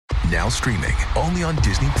Now streaming only on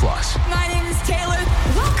Disney Plus. My name is Taylor.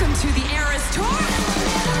 Welcome to the Eras Tour.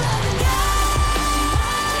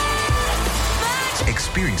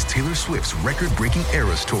 Experience Taylor Swift's record-breaking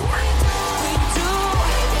Eras Tour.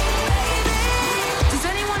 Does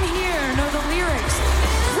anyone here know the lyrics?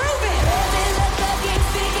 Prove it!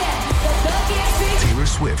 Taylor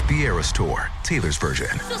Swift The Eras Tour, Taylor's version,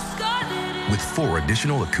 with 4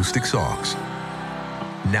 additional acoustic songs.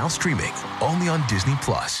 Now streaming only on Disney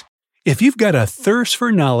Plus. If you've got a thirst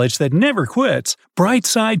for knowledge that never quits,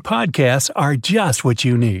 Brightside Podcasts are just what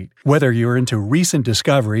you need. Whether you're into recent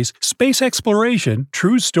discoveries, space exploration,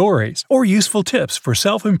 true stories, or useful tips for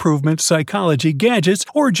self-improvement, psychology, gadgets,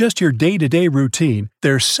 or just your day-to-day routine,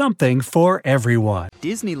 there's something for everyone.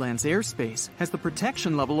 Disneyland's airspace has the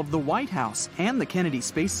protection level of the White House and the Kennedy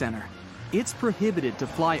Space Center. It's prohibited to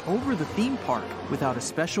fly over the theme park without a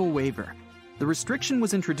special waiver. The restriction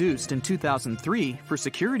was introduced in 2003 for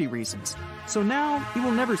security reasons, so now you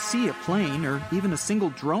will never see a plane or even a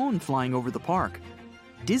single drone flying over the park.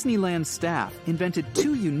 Disneyland staff invented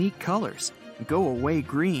 2 unique colors, Go Away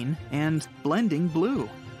Green and Blending Blue.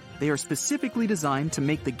 They are specifically designed to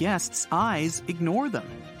make the guests' eyes ignore them.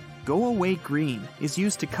 Go Away Green is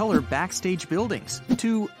used to color backstage buildings,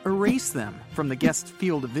 to erase them from the guests'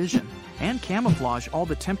 field of vision, and camouflage all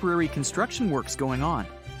the temporary construction works going on.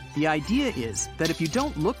 The idea is that if you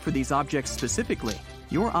don't look for these objects specifically,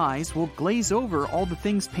 your eyes will glaze over all the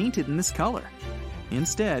things painted in this color.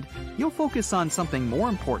 Instead, you'll focus on something more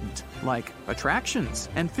important, like attractions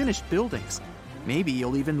and finished buildings. Maybe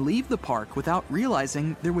you'll even leave the park without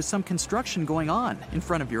realizing there was some construction going on in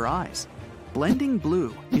front of your eyes. Blending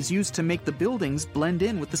Blue is used to make the buildings blend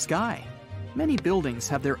in with the sky. Many buildings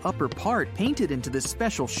have their upper part painted into this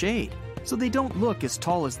special shade, so they don't look as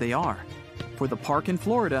tall as they are. For the park in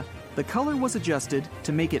Florida, the color was adjusted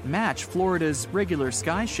to make it match Florida's regular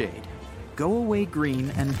sky shade. Go Away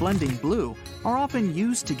Green and Blending Blue are often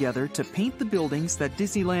used together to paint the buildings that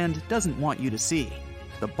Disneyland doesn't want you to see.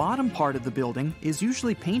 The bottom part of the building is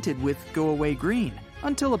usually painted with Go Away Green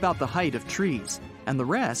until about the height of trees, and the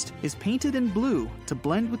rest is painted in blue to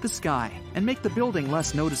blend with the sky and make the building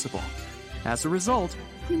less noticeable. As a result,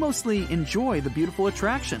 you mostly enjoy the beautiful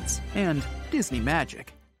attractions and Disney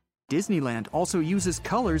magic. Disneyland also uses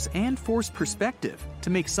colors and forced perspective to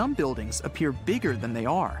make some buildings appear bigger than they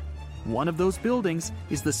are. One of those buildings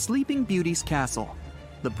is the Sleeping Beauty's castle.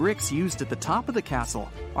 The bricks used at the top of the castle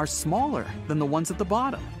are smaller than the ones at the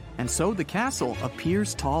bottom, and so the castle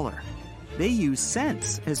appears taller. They use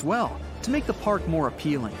scents as well to make the park more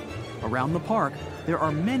appealing. Around the park, there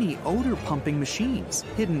are many odor-pumping machines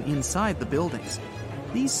hidden inside the buildings.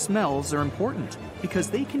 These smells are important because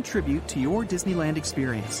they contribute to your Disneyland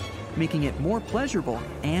experience, making it more pleasurable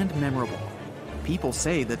and memorable. People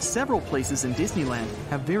say that several places in Disneyland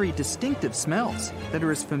have very distinctive smells that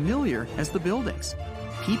are as familiar as the buildings.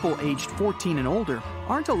 People aged 14 and older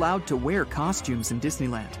aren't allowed to wear costumes in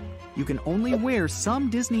Disneyland. You can only wear some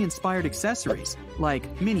Disney-inspired accessories,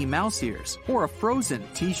 like Minnie Mouse ears or a Frozen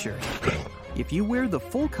t-shirt. If you wear the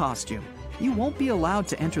full costume, you won't be allowed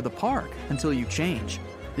to enter the park until you change.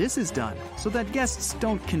 This is done so that guests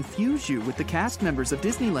don't confuse you with the cast members of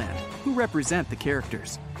Disneyland who represent the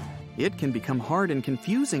characters. It can become hard and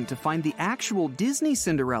confusing to find the actual Disney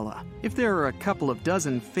Cinderella if there are a couple of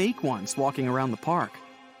dozen fake ones walking around the park.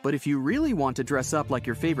 But if you really want to dress up like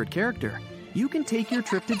your favorite character, you can take your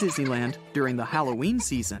trip to Disneyland during the Halloween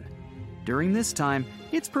season. During this time,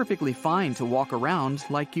 it's perfectly fine to walk around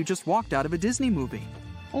like you just walked out of a Disney movie.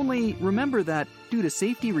 Only remember that, due to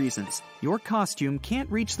safety reasons, your costume can't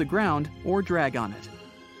reach the ground or drag on it.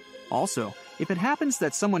 Also, if it happens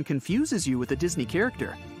that someone confuses you with a Disney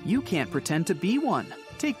character, you can't pretend to be one,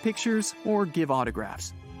 take pictures, or give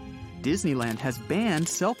autographs. Disneyland has banned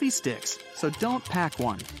selfie sticks, so don't pack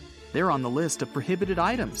one. They're on the list of prohibited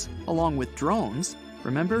items, along with drones.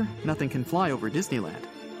 Remember, nothing can fly over Disneyland.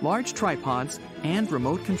 Large tripods, and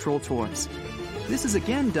remote control toys. This is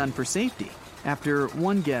again done for safety, after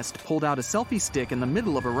one guest pulled out a selfie stick in the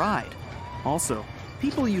middle of a ride. Also,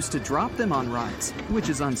 people used to drop them on rides, which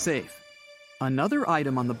is unsafe. Another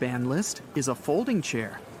item on the ban list is a folding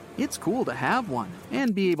chair. It's cool to have one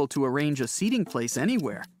and be able to arrange a seating place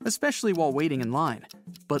anywhere, especially while waiting in line.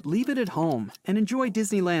 But leave it at home and enjoy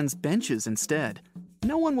Disneyland's benches instead.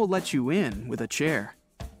 No one will let you in with a chair.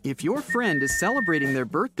 If your friend is celebrating their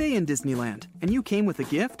birthday in Disneyland and you came with a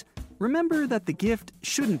gift, remember that the gift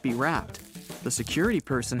shouldn't be wrapped. The security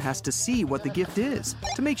person has to see what the gift is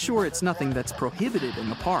to make sure it's nothing that's prohibited in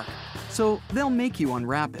the park, so they'll make you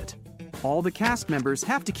unwrap it. All the cast members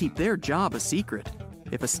have to keep their job a secret.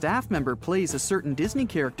 If a staff member plays a certain Disney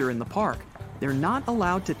character in the park, they're not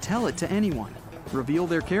allowed to tell it to anyone, reveal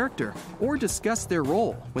their character, or discuss their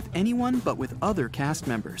role with anyone but with other cast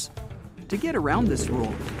members. To get around this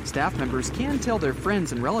rule, staff members can tell their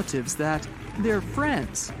friends and relatives that they're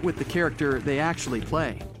friends with the character they actually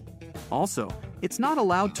play. Also, it's not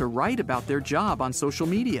allowed to write about their job on social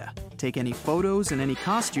media, take any photos in any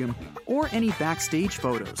costume, or any backstage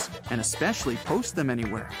photos, and especially post them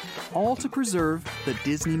anywhere, all to preserve the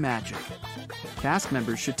Disney magic. Cast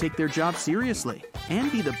members should take their job seriously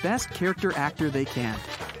and be the best character actor they can.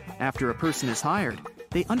 After a person is hired,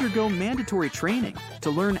 they undergo mandatory training to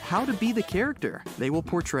learn how to be the character they will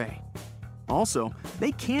portray. Also,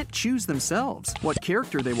 they can't choose themselves what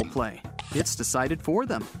character they will play. It's decided for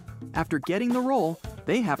them. After getting the role,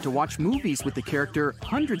 they have to watch movies with the character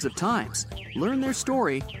hundreds of times, learn their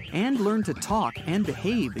story, and learn to talk and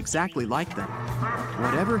behave exactly like them.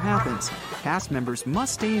 Whatever happens, cast members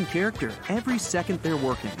must stay in character every second they're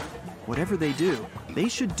working. Whatever they do, they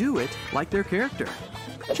should do it like their character.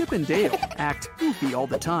 Chip and Dale act goofy all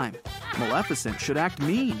the time. Maleficent should act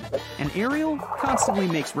mean, and Ariel constantly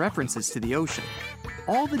makes references to the ocean.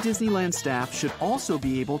 All the Disneyland staff should also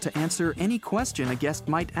be able to answer any question a guest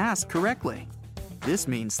might ask correctly. This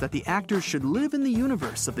means that the actors should live in the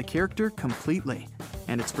universe of the character completely,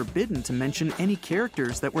 and it's forbidden to mention any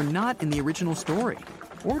characters that were not in the original story,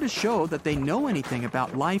 or to show that they know anything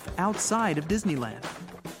about life outside of Disneyland.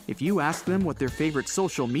 If you ask them what their favorite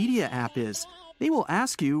social media app is, they will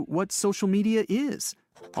ask you what social media is.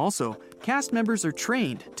 Also, cast members are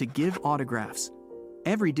trained to give autographs.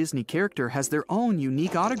 Every Disney character has their own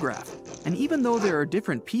unique autograph, and even though there are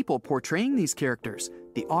different people portraying these characters,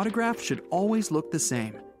 the autograph should always look the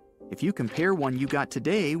same. If you compare one you got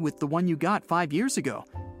today with the one you got 5 years ago,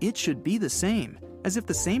 it should be the same, as if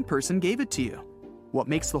the same person gave it to you. What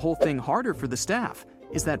makes the whole thing harder for the staff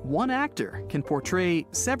is that one actor can portray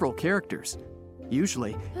several characters.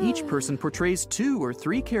 Usually, each person portrays 2 or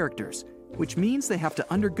 3 characters, which means they have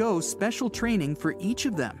to undergo special training for each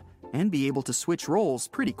of them and be able to switch roles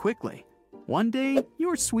pretty quickly. One day,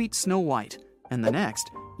 you're sweet Snow White, and the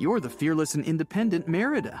next, you're the fearless and independent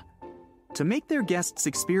Merida. To make their guests'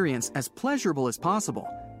 experience as pleasurable as possible,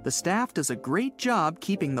 the staff does a great job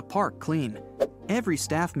keeping the park clean. Every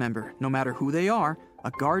staff member, no matter who they are,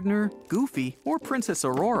 a gardener, Goofy, or Princess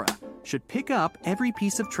Aurora, should pick up every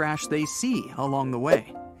piece of trash they see along the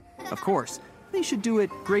way. Of course, they should do it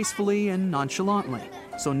gracefully and nonchalantly,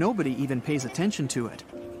 so nobody even pays attention to it.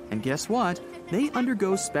 And guess what? They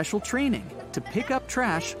undergo special training to pick up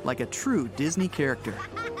trash like a true Disney character.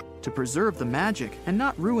 To preserve the magic and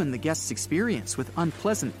not ruin the guest's experience with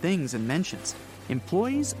unpleasant things and mentions,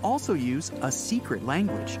 employees also use a secret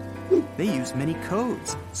language. They use many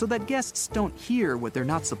codes so that guests don't hear what they're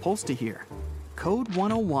not supposed to hear. Code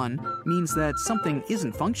 101 means that something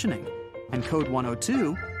isn't functioning, and Code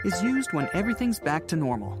 102 is used when everything's back to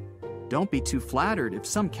normal. Don't be too flattered if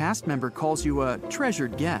some cast member calls you a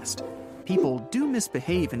treasured guest. People do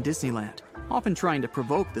misbehave in Disneyland, often trying to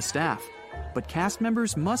provoke the staff, but cast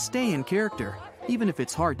members must stay in character, even if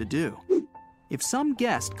it's hard to do. If some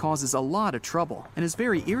guest causes a lot of trouble and is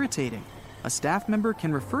very irritating, a staff member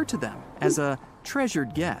can refer to them as a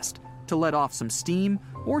treasured guest to let off some steam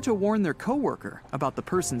or to warn their coworker about the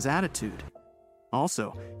person's attitude.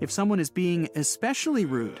 Also, if someone is being especially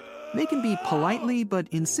rude, they can be politely but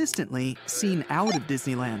insistently seen out of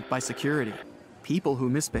Disneyland by security. People who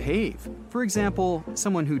misbehave, for example,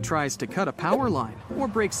 someone who tries to cut a power line or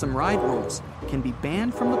breaks some ride rules, can be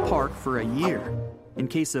banned from the park for a year. In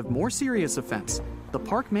case of more serious offense, the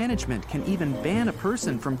park management can even ban a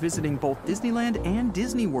person from visiting both Disneyland and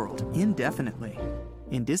Disney World indefinitely.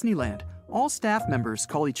 In Disneyland, all staff members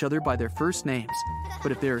call each other by their first names,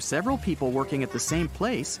 but if there are several people working at the same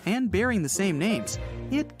place and bearing the same names,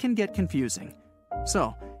 it can get confusing.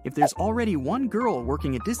 So, if there's already one girl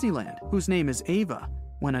working at Disneyland whose name is Ava,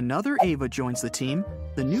 when another Ava joins the team,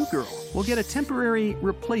 the new girl will get a temporary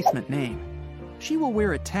replacement name. She will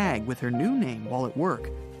wear a tag with her new name while at work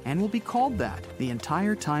and will be called that the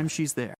entire time she's there.